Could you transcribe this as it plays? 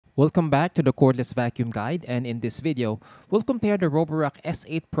Welcome back to the Cordless Vacuum Guide, and in this video, we'll compare the Roborock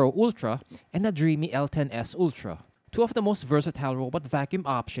S8 Pro Ultra and the Dreame L10S Ultra, two of the most versatile robot vacuum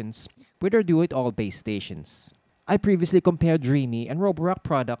options with their do-it-all base stations. I previously compared Dreame and Roborock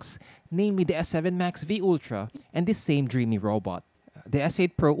products, namely the S7 Max V Ultra and this same Dreame robot. The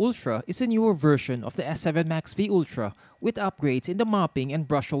S8 Pro Ultra is a newer version of the S7 Max V Ultra with upgrades in the mopping and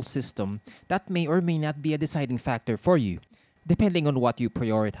brush roll system that may or may not be a deciding factor for you, depending on what you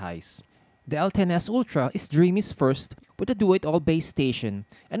prioritize. The L10S Ultra is Dreame's first with a do-it-all base station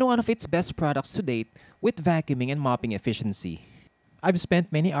and one of its best products to date with vacuuming and mopping efficiency. I've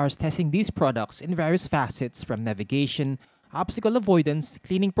spent many hours testing these products in various facets from navigation, obstacle avoidance,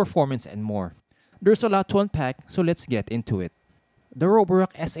 cleaning performance, and more. There's a lot to unpack, so let's get into it. The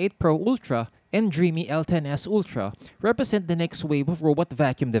Roborock S8 Pro Ultra and Dreame L10S Ultra represent the next wave of robot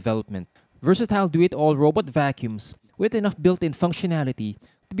vacuum development. Versatile do-it-all robot vacuums with enough built-in functionality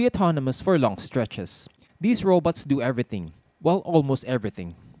to be autonomous for long stretches. These robots do everything, well, almost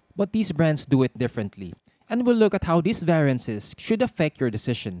everything. But these brands do it differently, and we'll look at how these variances should affect your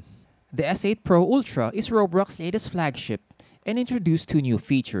decision. The S8 Pro Ultra is Roborock's latest flagship and introduced two new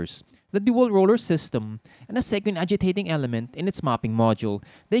features: the dual roller system and a second agitating element in its mopping module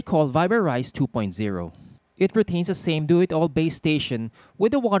they call Viberize 2.0. It retains the same do-it-all base station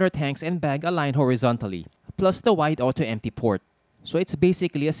with the water tanks and bag aligned horizontally, plus the wide auto-empty port. So it's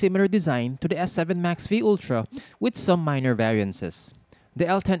basically a similar design to the S7 Max V Ultra with some minor variances. The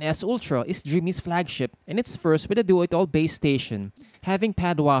L10S Ultra is Dreame's flagship and it's first with a do-it-all base station, having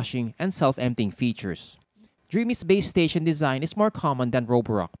pad washing and self-emptying features. Dreame's base station design is more common than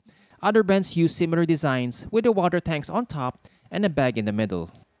Roborock. Other brands use similar designs with the water tanks on top and a bag in the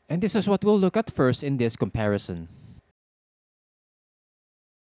middle. And this is what we'll look at first in this comparison.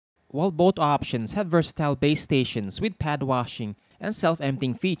 While both options have versatile base stations with pad washing and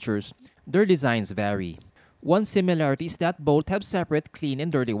self-emptying features, their designs vary. One similarity is that both have separate clean and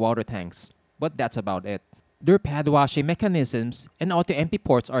dirty water tanks, but that's about it. Their pad washing mechanisms and auto-empty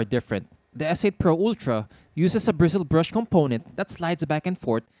ports are different. The S8 Pro Ultra uses a bristle brush component that slides back and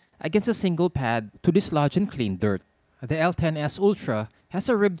forth against a single pad to dislodge and clean dirt. The L10S Ultra has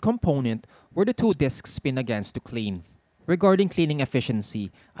a ribbed component where the two discs spin against to clean. Regarding cleaning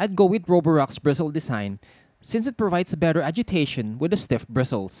efficiency, I'd go with Roborock's bristle design since it provides better agitation with the stiff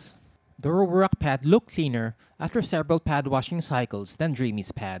bristles. The Roborock pad look cleaner after several pad washing cycles than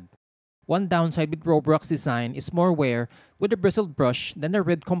Dreame's pad. One downside with Roborock's design is more wear with the bristled brush than the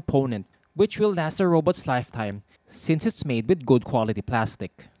ribbed component, which will last the robot's lifetime since it's made with good quality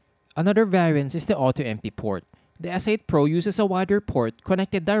plastic. Another variance is the auto-empty port. The S8 Pro uses a wider port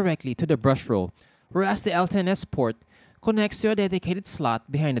connected directly to the brush roll, whereas the L10S port connects to a dedicated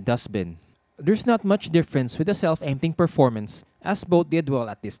slot behind the dustbin. There's not much difference with the self-emptying performance, as both did well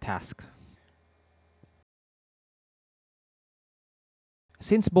at this task.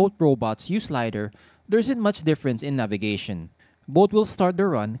 Since both robots use slider, there isn't much difference in navigation. Both will start the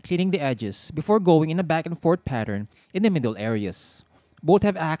run cleaning the edges before going in a back and forth pattern in the middle areas. Both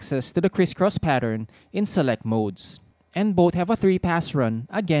have access to the crisscross pattern in select modes. And both have a 3-pass run,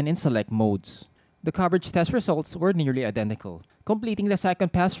 again in select modes. The coverage test results were nearly identical, completing the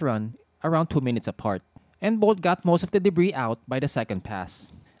second pass run around 2 minutes apart. And both got most of the debris out by the second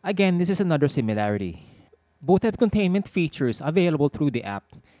pass. Again, this is another similarity. Both have containment features available through the app,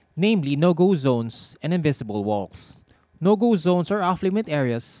 namely no-go zones and invisible walls. No-go zones are off-limit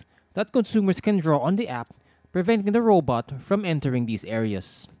areas that consumers can draw on the app, preventing the robot from entering these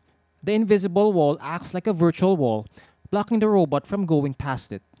areas. The invisible wall acts like a virtual wall, blocking the robot from going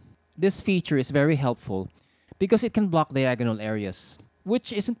past it. This feature is very helpful because it can block diagonal areas,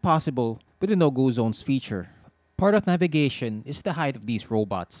 which isn't possible with the no-go zones feature. Part of navigation is the height of these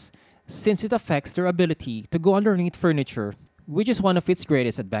robots, since it affects their ability to go underneath furniture, which is one of its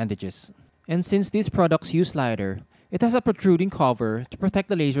greatest advantages. And since these products use slider, it has a protruding cover to protect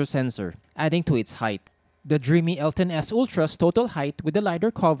the laser sensor, adding to its height. The Dreame L10S Ultra's total height with the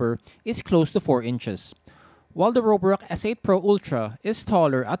LiDAR cover is close to 4 inches, while the Roborock S8 Pro Ultra is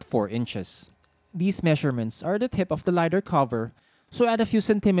taller at 4 inches. These measurements are the tip of the LiDAR cover, so add a few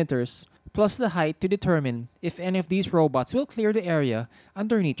centimeters plus the height to determine if any of these robots will clear the area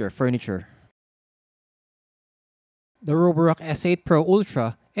underneath your furniture. The Roborock S8 Pro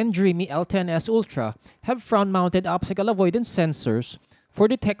Ultra and Dreame L10S Ultra have front-mounted obstacle avoidance sensors for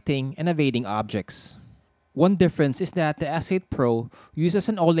detecting and evading objects. One difference is that the S8 Pro uses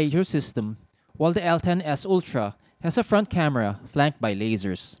an all-laser system, while the L10S Ultra has a front camera flanked by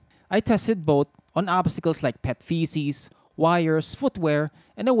lasers. I tested both on obstacles like pet feces, wires, footwear,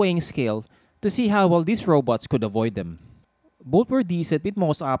 and a weighing scale to see how well these robots could avoid them. Both were decent with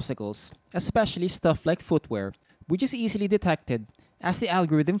most obstacles, especially stuff like footwear, which is easily detected as the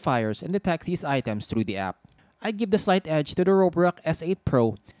algorithm fires and detects these items through the app. I give the slight edge to the Roborock S8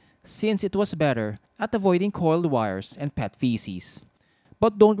 Pro since it was better at avoiding coiled wires and pet feces.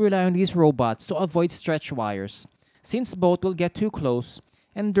 But don't rely on these robots to avoid stretch wires, since both will get too close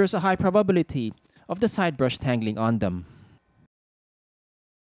and there's a high probability of the side brush tangling on them.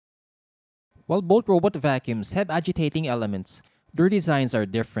 While both robot vacuums have agitating elements, their designs are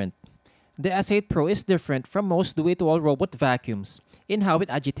different. The S8 Pro is different from most do-it-all robot vacuums in how it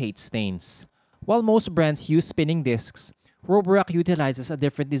agitates stains. While most brands use spinning discs, Roborock utilizes a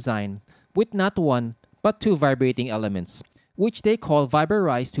different design with not one but two vibrating elements, which they call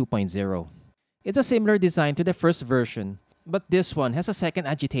Viberize 2.0. It's a similar design to the first version, but this one has a second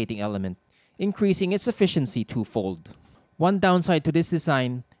agitating element, increasing its efficiency twofold. One downside to this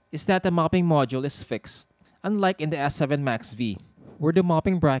design is that the mopping module is fixed, unlike in the S7 Max V, where the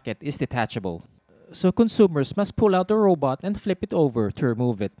mopping bracket is detachable. So consumers must pull out the robot and flip it over to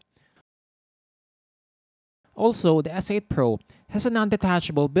remove it. Also, the S8 Pro has a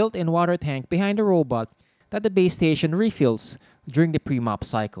non-detachable built-in water tank behind the robot that the base station refills during the pre-mop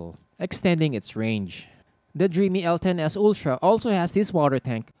cycle, extending its range. The Dreame L10S Ultra also has this water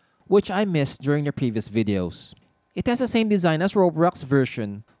tank, which I missed during the previous videos. It has the same design as Roborock's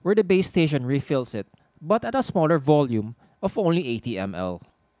version, where the base station refills it, but at a smaller volume of only 80 ml.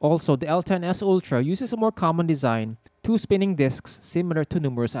 Also, the L10S Ultra uses a more common design, two spinning discs similar to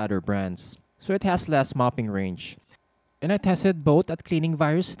numerous other brands, so it has less mopping range. And I tested both at cleaning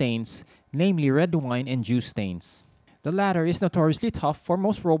various stains, namely red wine and juice stains. The latter is notoriously tough for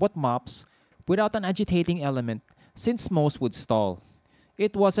most robot mops without an agitating element, since most would stall.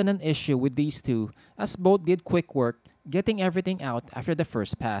 It wasn't an issue with these two, as both did quick work getting everything out after the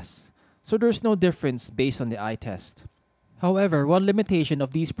first pass, so there's no difference based on the eye test. However, one limitation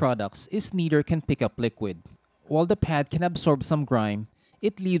of these products is neither can pick up liquid. While the pad can absorb some grime,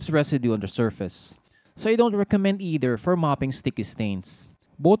 it leaves residue on the surface, so I don't recommend either for mopping sticky stains.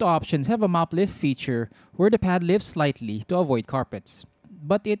 Both options have a mop lift feature where the pad lifts slightly to avoid carpets,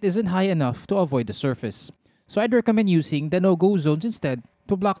 but it isn't high enough to avoid the surface. So I'd recommend using the no-go zones instead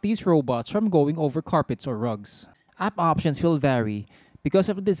to block these robots from going over carpets or rugs. App options will vary because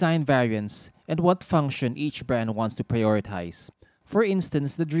of the design variance and what function each brand wants to prioritize. For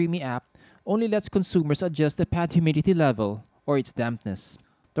instance, the Dreame app only lets consumers adjust the pad humidity level or its dampness.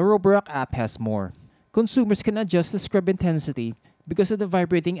 The Roborock app has more. Consumers can adjust the scrub intensity because of the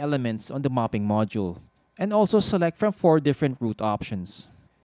vibrating elements on the mopping module, and also select from 4 different route options.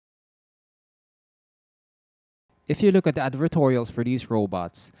 If you look at the advertorials for these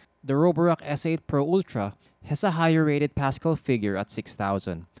robots, the Roborock S8 Pro Ultra has a higher rated Pascal figure at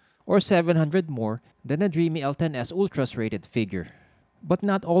 6,000, or 700 more than the Dreame L10S Ultra's rated figure. But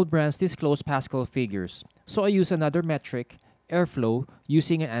not all brands disclose Pascal figures, so I use another metric, airflow,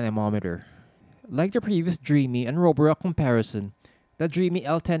 using an anemometer. Like the previous Dreame and Roborock comparison, the Dreame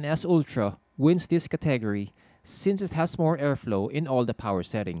L10S Ultra wins this category since it has more airflow in all the power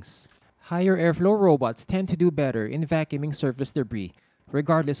settings. Higher airflow robots tend to do better in vacuuming surface debris,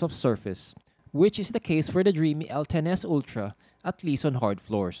 regardless of surface, which is the case for the Dreame L10S Ultra, at least on hard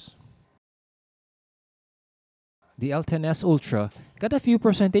floors. The L10S Ultra got a few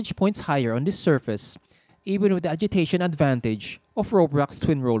percentage points higher on this surface, even with the agitation advantage of Roborock's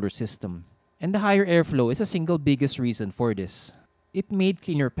twin roller system. And the higher airflow is the single biggest reason for this. It made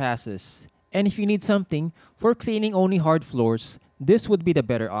cleaner passes, and if you need something for cleaning only hard floors, this would be the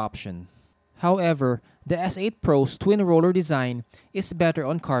better option. However, the S8 Pro's twin roller design is better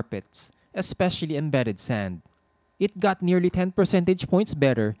on carpets, especially embedded sand. It got nearly 10 percentage points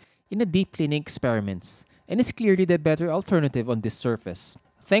better in the deep cleaning experiments, and is clearly the better alternative on this surface,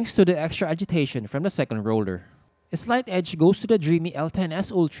 thanks to the extra agitation from the second roller. A slight edge goes to the Dreame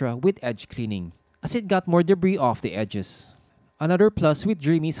L10S Ultra with edge cleaning, as it got more debris off the edges. Another plus with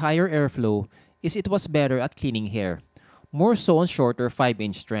Dreame's higher airflow is it was better at cleaning hair, more so on shorter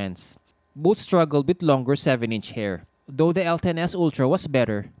 5-inch strands. Both struggled with longer 7-inch hair, though the L10S Ultra was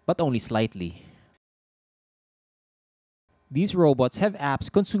better, but only slightly. These robots have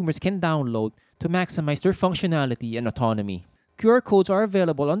apps consumers can download to maximize their functionality and autonomy. QR codes are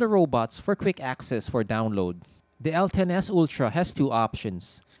available on the robots for quick access for download. The L10S Ultra has 2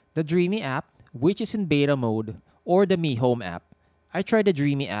 options: the Dreame app, which is in beta mode, or the Mi Home app. I tried the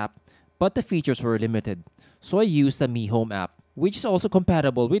Dreame app, but the features were limited, so I used the Mi Home app, which is also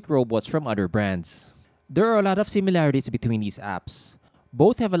compatible with robots from other brands. There are a lot of similarities between these apps.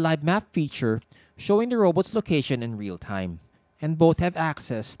 Both have a live map feature showing the robot's location in real time, and both have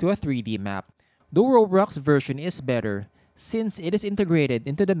access to a 3D map, though Roborock's version is better since it is integrated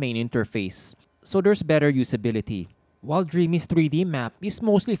into the main interface, so there's better usability. While Dreame's 3D map is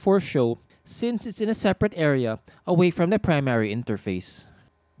mostly for show since it's in a separate area away from the primary interface.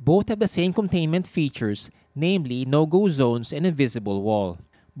 Both have the same containment features, namely no-go zones and invisible wall.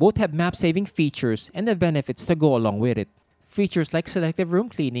 Both have map-saving features and the benefits to go along with it. Features like selective room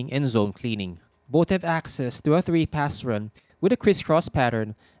cleaning and zone cleaning. Both have access to a 3-pass run with a crisscross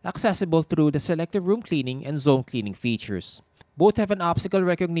pattern accessible through the selective room cleaning and zone cleaning features. Both have an optical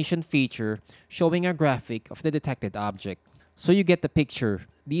recognition feature showing a graphic of the detected object. So you get the picture.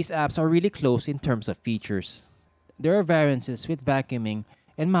 These apps are really close in terms of features. There are variances with vacuuming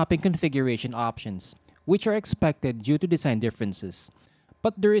and mopping configuration options, which are expected due to design differences.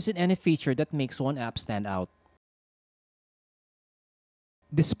 But there isn't any feature that makes one app stand out.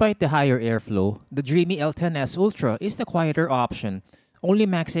 Despite the higher airflow, the Dreame L10S Ultra is the quieter option, only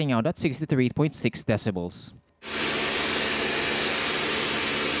maxing out at 63.6 decibels.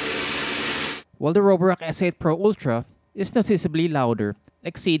 While the Roborock S8 Pro Ultra is noticeably louder,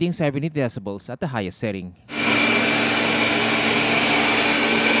 exceeding 70 decibels at the highest setting.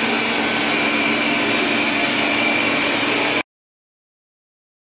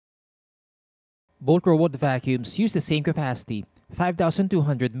 Both robot vacuums use the same capacity,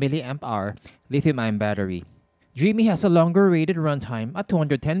 5,200 mAh lithium-ion battery. Dreame has a longer rated runtime at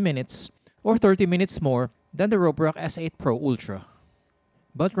 210 minutes or 30 minutes more than the Roborock S8 Pro Ultra.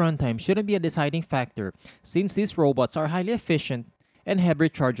 But runtime shouldn't be a deciding factor since these robots are highly efficient and have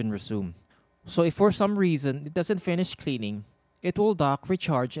recharge and resume. So if for some reason it doesn't finish cleaning, it will dock,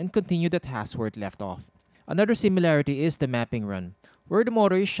 recharge, and continue the task where it left off. Another similarity is the mapping run, where the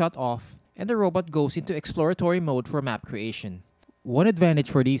motor is shut off and the robot goes into exploratory mode for map creation. One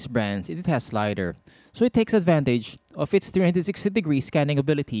advantage for these brands is it has slider, so it takes advantage of its 360-degree scanning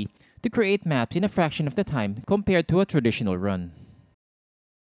ability to create maps in a fraction of the time compared to a traditional run.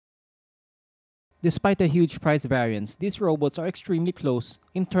 Despite the huge price variance, these robots are extremely close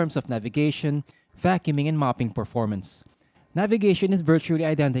in terms of navigation, vacuuming, and mopping performance. Navigation is virtually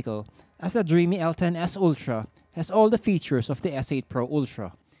identical, as the Dreame L10S Ultra has all the features of the S8 Pro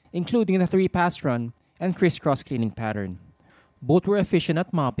Ultra, including the 3-pass run and crisscross cleaning pattern. Both were efficient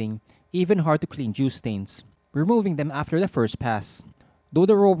at mopping, even hard to clean juice stains, removing them after the first pass, though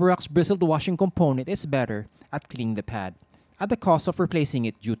the Roborock's bristled washing component is better at cleaning the pad, at the cost of replacing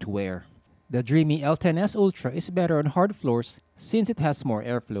it due to wear. The Dreame L10S Ultra is better on hard floors since it has more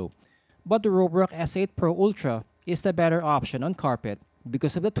airflow, but the Roborock S8 Pro Ultra is the better option on carpet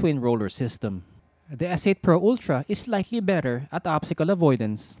because of the twin roller system. The S8 Pro Ultra is slightly better at optical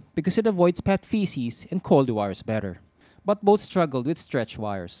avoidance because it avoids pet feces and cold wires better, but both struggled with stretch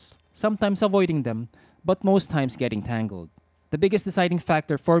wires, sometimes avoiding them, but most times getting tangled. The biggest deciding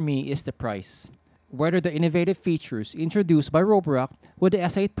factor for me is the price. Whether the innovative features introduced by Roborock with the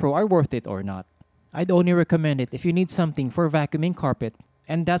S8 Pro are worth it or not. I'd only recommend it if you need something for vacuuming carpet,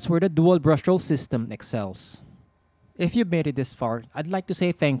 and that's where the dual brush roll system excels. If you've made it this far, I'd like to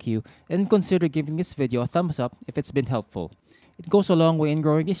say thank you and consider giving this video a thumbs up if it's been helpful. It goes a long way in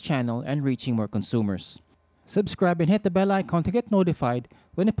growing this channel and reaching more consumers. Subscribe and hit the bell icon to get notified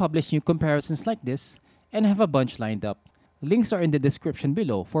when I publish new comparisons like this, and have a bunch lined up. Links are in the description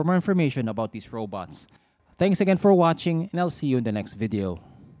below for more information about these robots. Thanks again for watching, and I'll see you in the next video.